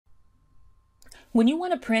When you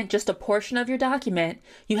want to print just a portion of your document,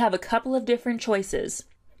 you have a couple of different choices.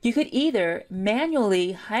 You could either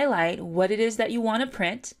manually highlight what it is that you want to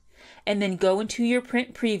print and then go into your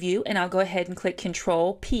print preview, and I'll go ahead and click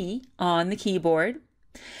Control P on the keyboard.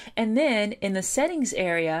 And then in the settings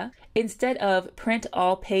area, instead of print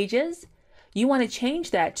all pages, you want to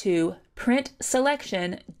change that to print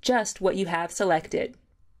selection, just what you have selected.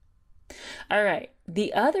 All right,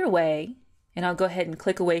 the other way, and I'll go ahead and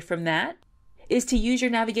click away from that, is to use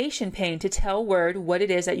your navigation pane to tell Word what it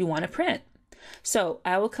is that you want to print. So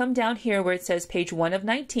I will come down here where it says page 1 of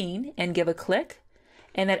 19 and give a click,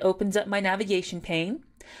 and that opens up my navigation pane.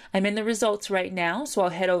 I'm in the results right now, so I'll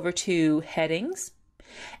head over to headings.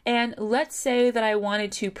 And let's say that I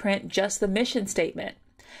wanted to print just the mission statement.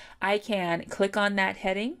 I can click on that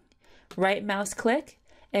heading, right mouse click,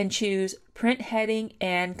 and choose print heading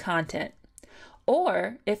and content.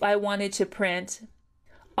 Or if I wanted to print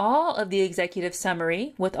all of the executive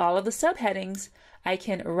summary with all of the subheadings, I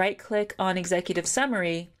can right click on executive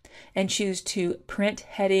summary and choose to print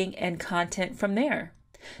heading and content from there.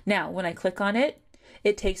 Now, when I click on it,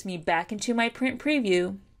 it takes me back into my print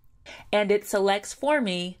preview and it selects for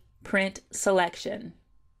me print selection.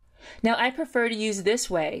 Now, I prefer to use this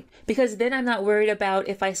way because then I'm not worried about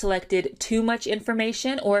if I selected too much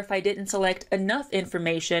information or if I didn't select enough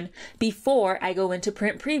information before I go into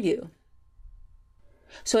print preview.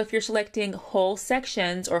 So if you're selecting whole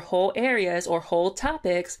sections or whole areas or whole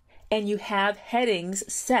topics and you have headings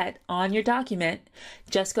set on your document,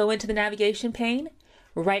 just go into the navigation pane,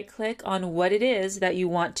 right click on what it is that you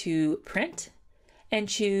want to print, and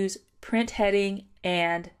choose print heading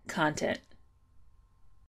and content.